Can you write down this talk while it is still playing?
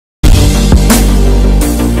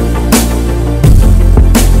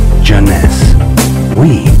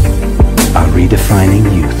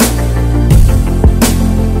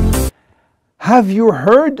Have you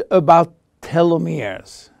heard about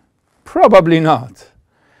telomeres? Probably not.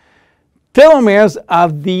 Telomeres are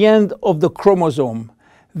the end of the chromosome.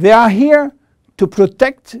 They are here to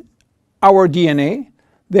protect our DNA.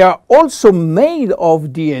 They are also made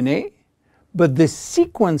of DNA, but the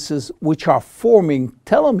sequences which are forming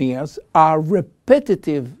telomeres are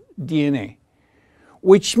repetitive DNA,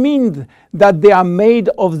 which means that they are made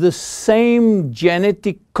of the same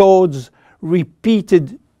genetic codes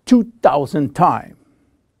repeated 2,000 times.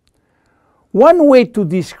 One way to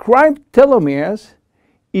describe telomeres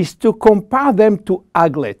is to compare them to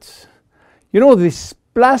aglets. You know, these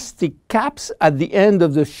plastic caps at the end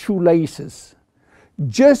of the shoelaces.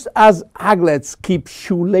 Just as aglets keep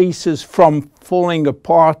shoelaces from falling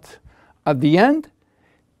apart at the end,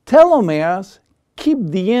 telomeres keep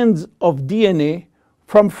the ends of DNA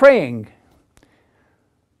from fraying.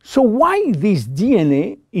 So why this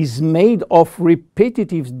DNA is made of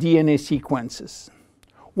repetitive DNA sequences?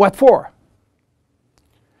 What for?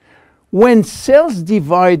 When cells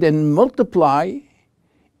divide and multiply,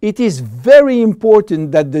 it is very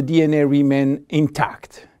important that the DNA remain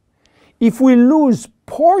intact. If we lose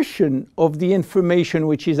portion of the information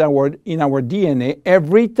which is in our DNA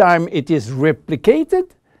every time it is replicated,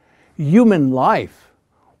 human life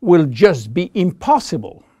will just be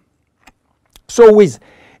impossible. So with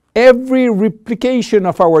every replication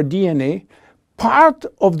of our DNA, part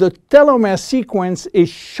of the telomere sequence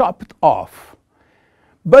is chopped off.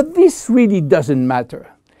 But this really doesn't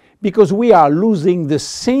matter, because we are losing the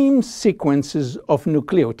same sequences of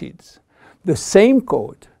nucleotides, the same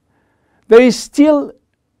code. There is still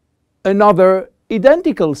another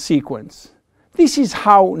identical sequence. This is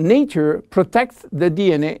how nature protects the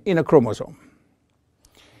DNA in a chromosome.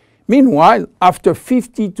 Meanwhile, after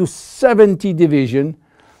 50 to 70 division,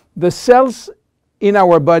 the cells in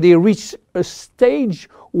our body reach a stage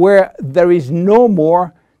where there is no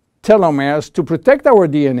more telomeres to protect our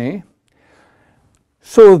DNA.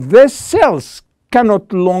 So these cells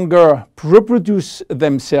cannot longer reproduce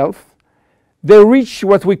themselves. They reach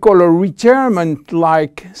what we call a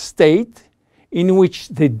retirement-like state in which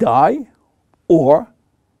they die or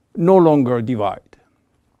no longer divide.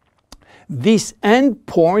 This end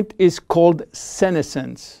point is called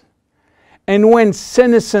senescence. And when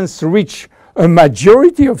senescence reaches a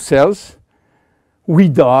majority of cells, we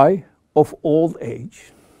die of old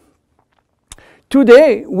age.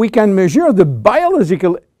 Today, we can measure the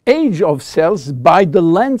biological age of cells by the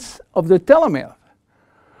length of the telomere.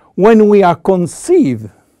 When we are conceived,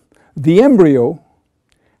 the embryo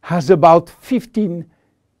has about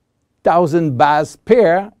 15,000 base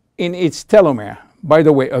pair in its telomere. By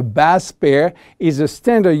the way, a base pair is a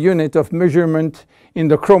standard unit of measurement in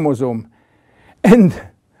the chromosome. And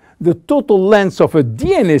the total length of a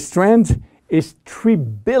DNA strand is 3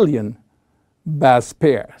 billion base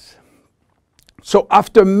pairs. So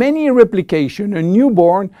after many replications, a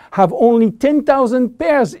newborn have only 10,000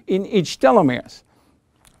 pairs in each telomeres.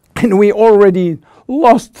 And we already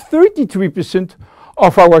lost 33%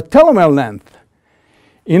 of our telomere length.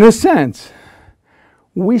 In a sense,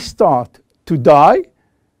 we start to die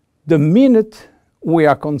the minute we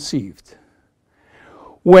are conceived.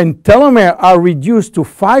 When telomeres are reduced to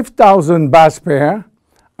 5,000 base pairs,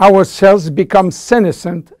 our cells become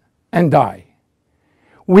senescent and die.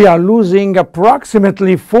 We are losing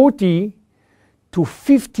approximately 40 to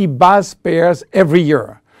 50 base pairs every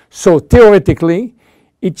year. So theoretically,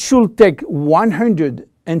 it should take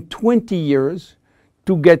 120 years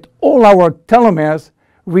to get all our telomeres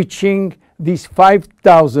reaching these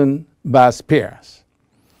 5,000 base pairs.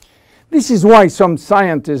 This is why some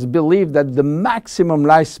scientists believe that the maximum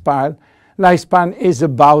lifespan is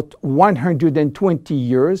about 120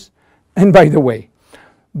 years. And by the way,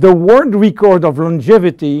 the world record of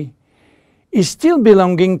longevity is still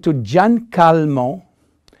belonging to Jeanne Calment,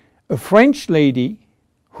 a French lady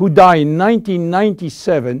who died in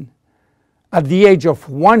 1997 at the age of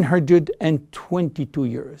 122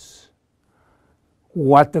 years.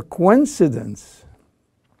 What a coincidence!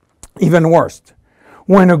 Even worse,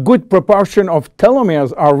 when a good proportion of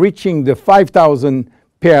telomeres are reaching the 5,000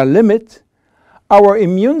 pair limit, our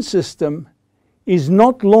immune system is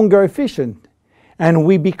not longer efficient, and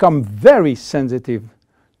we become very sensitive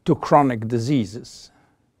to chronic diseases.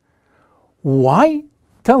 Why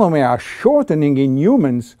telomeres are shortening in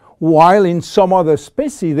humans while in some other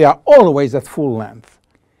species they are always at full length?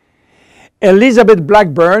 Elizabeth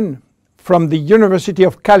Blackburn from the University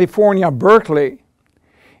of California, Berkeley,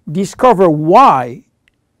 discovered why,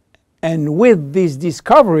 and with this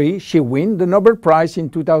discovery she won the Nobel Prize in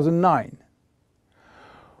 2009.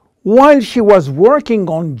 While she was working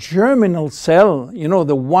on germinal cells,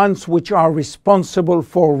 the ones which are responsible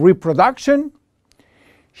for reproduction,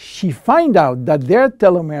 she found out that their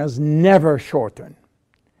telomeres never shorten.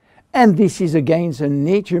 And this is again a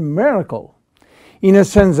nature miracle, in a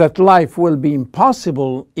sense that life will be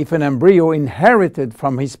impossible if an embryo inherited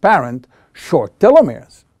from his parent short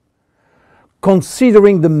telomeres.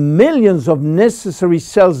 Considering the millions of necessary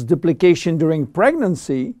cells duplication during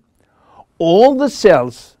pregnancy, all the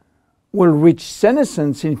cells will reach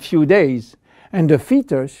senescence in few days, and the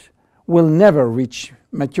fetus will never reach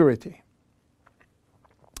maturity.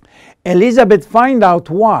 Elizabeth found out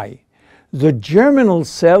why. The germinal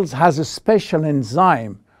cells has a special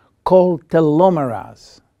enzyme called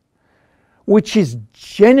telomerase, which is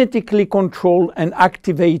genetically controlled and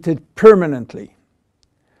activated permanently.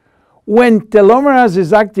 When telomerase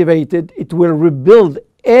is activated, it will rebuild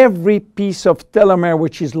every piece of telomere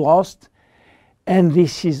which is lost, and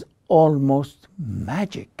this is almost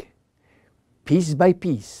magic. Piece by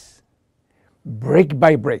piece, brick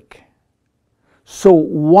by brick. So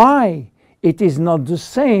why it is not the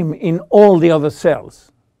same in all the other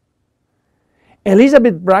cells?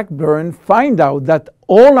 Elizabeth Blackburn found out that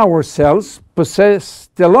all our cells possess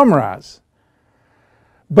telomerase,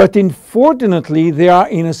 but unfortunately they are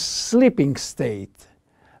in a sleeping state.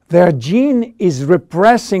 Their gene is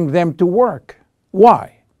repressing them to work.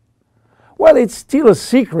 Why? Well, it's still a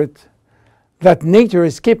secret that nature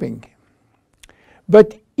is keeping.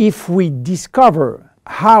 But if we discover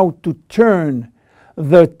how to turn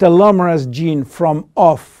the telomerase gene from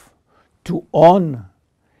off to on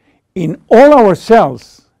in all our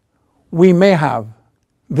cells, we may have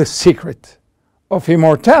the secret of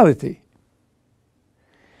immortality.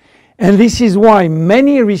 And this is why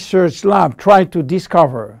many research labs try to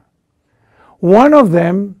discover. One of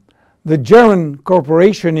them, the Jeunesse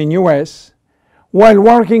Corporation in US, while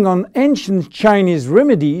working on ancient Chinese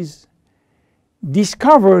remedies,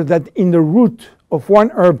 discovered that in the root of one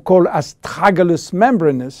herb called Astragalus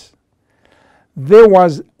membranus, there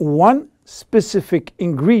was one specific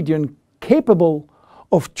ingredient capable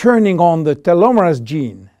of turning on the telomerase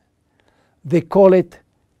gene. They call it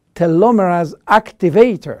telomerase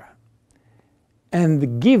activator,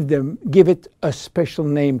 and give it a special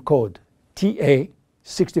name code,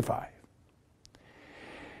 TA65.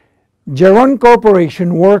 Jeunesse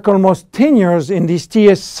Corporation worked almost 10 years in this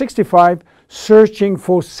TA65, searching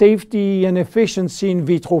for safety and efficiency in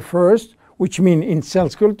vitro first, which means in cell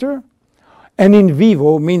culture, and in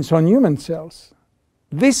vivo means on human cells.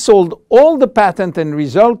 This sold all the patent and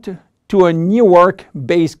result to a New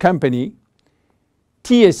York-based company,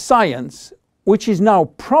 TA Science, which is now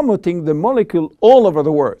promoting the molecule all over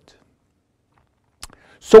the world.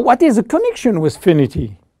 So what is the connection with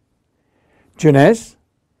Finiti? Jeunesse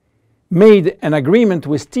made an agreement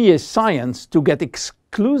with TA Science to get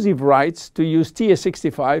exclusive rights to use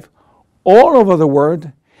TA65 all over the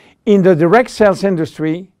world in the direct cells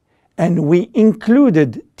industry, and we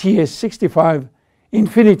included TA65 in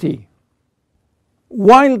Finiti.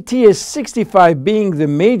 While TA65 being the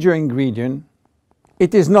major ingredient,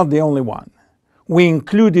 it is not the only one. We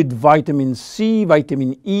included vitamin C,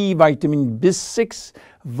 vitamin E, vitamin B6,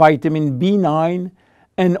 vitamin B9,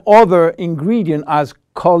 and other ingredients as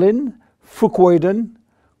choline, fucoidan,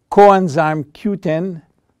 coenzyme Q10,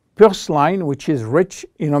 purslane, which is rich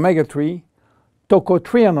in omega-3,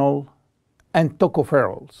 tocotrienol, and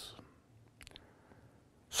tocopherols.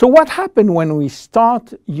 So what happened when we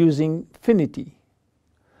start using Finiti?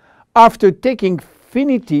 After taking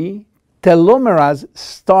Finiti, telomerase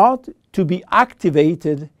start to be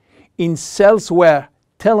activated in cells where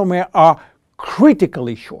telomeres are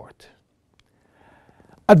critically short.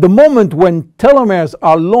 At the moment when telomeres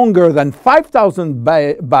are longer than 5,000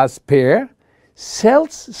 base pair,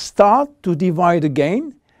 cells start to divide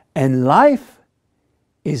again, and life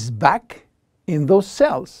is back in those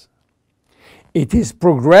cells. It is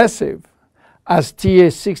progressive as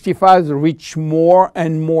TA65 reach more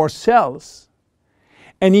and more cells.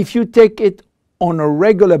 And if you take it on a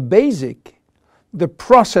regular basis, the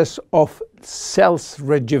process of cells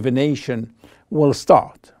rejuvenation will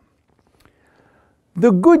start.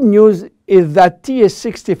 The good news is that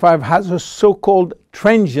TA65 has a so-called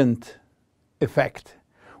transient effect,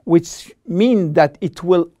 which means that it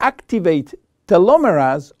will activate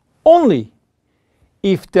telomerase only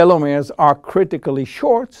if telomeres are critically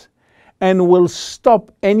short, and will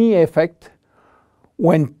stop any effect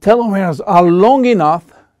when telomeres are long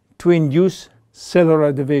enough to induce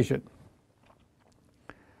cellular division.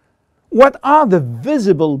 What are the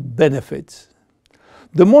visible benefits?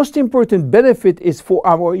 The most important benefit is for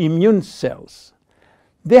our immune cells.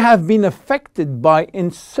 they have been affected by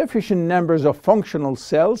insufficient numbers of functional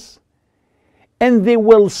cells, and they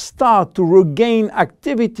will start to regain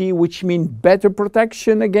activity, which means better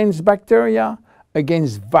protection against bacteria,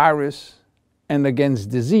 against virus, and against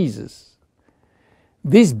diseases.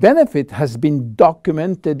 This benefit has been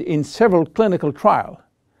documented in several clinical trials.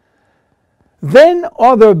 Then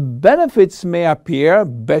other benefits may appear: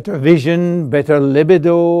 better vision, better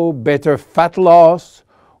libido, better fat loss,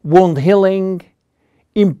 wound healing,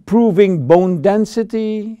 improving bone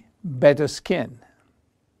density, better skin.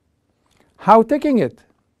 How taking it?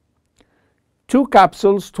 2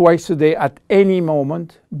 capsules twice a day at any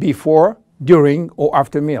moment, before, during, or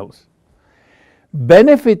after meals.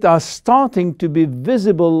 Benefits are starting to be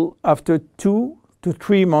visible after 2 to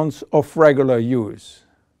 3 months of regular use.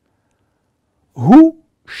 Who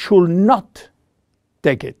should not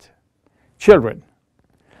take it? Children.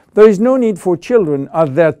 There is no need for children, as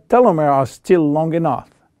their telomeres are still long enough.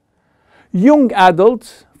 Young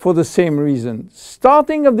adults, for the same reason,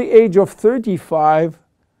 starting at the age of 35,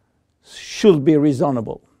 should be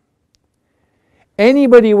reasonable.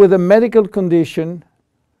 Anybody with a medical condition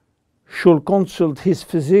should consult his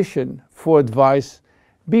physician for advice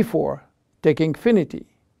before taking Finiti.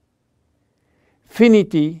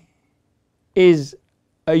 Finiti is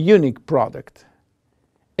a unique product,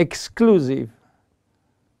 exclusive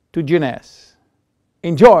to Jeunesse.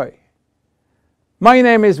 Enjoy! My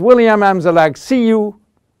name is William Amzalag. See you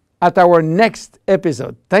at our next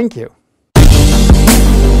episode. Thank you.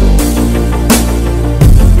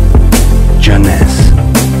 Jeunesse.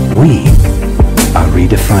 We are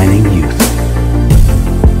redefining youth.